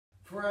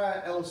For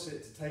our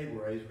L-sit to table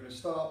raise, we're going to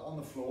start on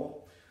the floor.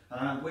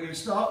 We're going to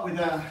start with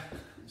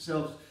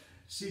ourselves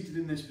seated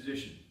in this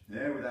position,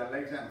 with our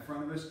legs out in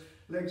front of us.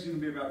 Legs are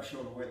going to be about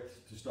shoulder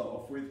width to start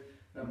off with.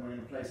 Then we're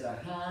going to place our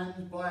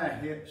hands by our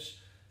hips,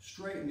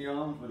 straighten the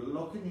arms, we're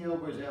locking the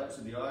elbows out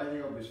to the eye,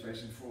 the elbows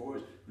facing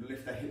forward. We're going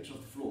to lift our hips off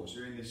the floor, so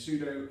we're in this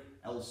pseudo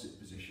L-sit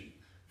position.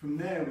 From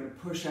there, we're going to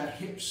push our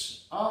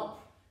hips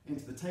up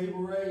into the table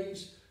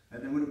raise,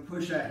 and then we're going to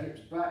push our hips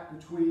back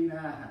between our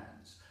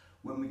hands.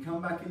 When we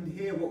come back into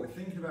here, what we're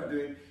thinking about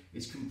doing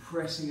is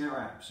compressing our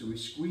abs. So we're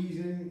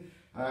squeezing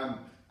our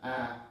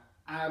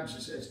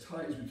abs as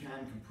tight as we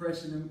can,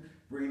 compressing them,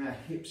 bringing our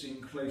hips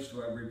in close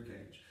to our rib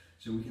cage.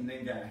 So we can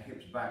then get our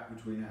hips back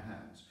between our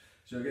hands.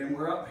 So again,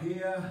 we're up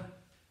here,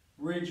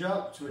 bridge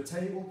up to a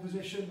table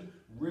position,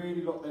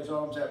 really lock those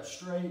arms out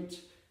straight,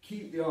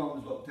 keep the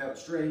arms locked out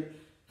straight,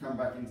 come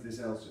back into this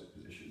L-sit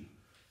position.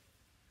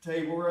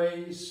 Table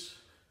raise,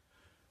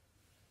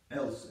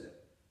 L-sit.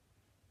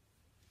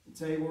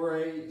 Table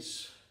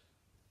raise,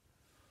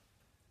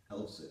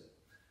 L-sit.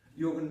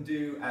 You're going to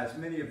do as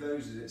many of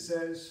those as it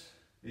says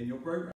in your program.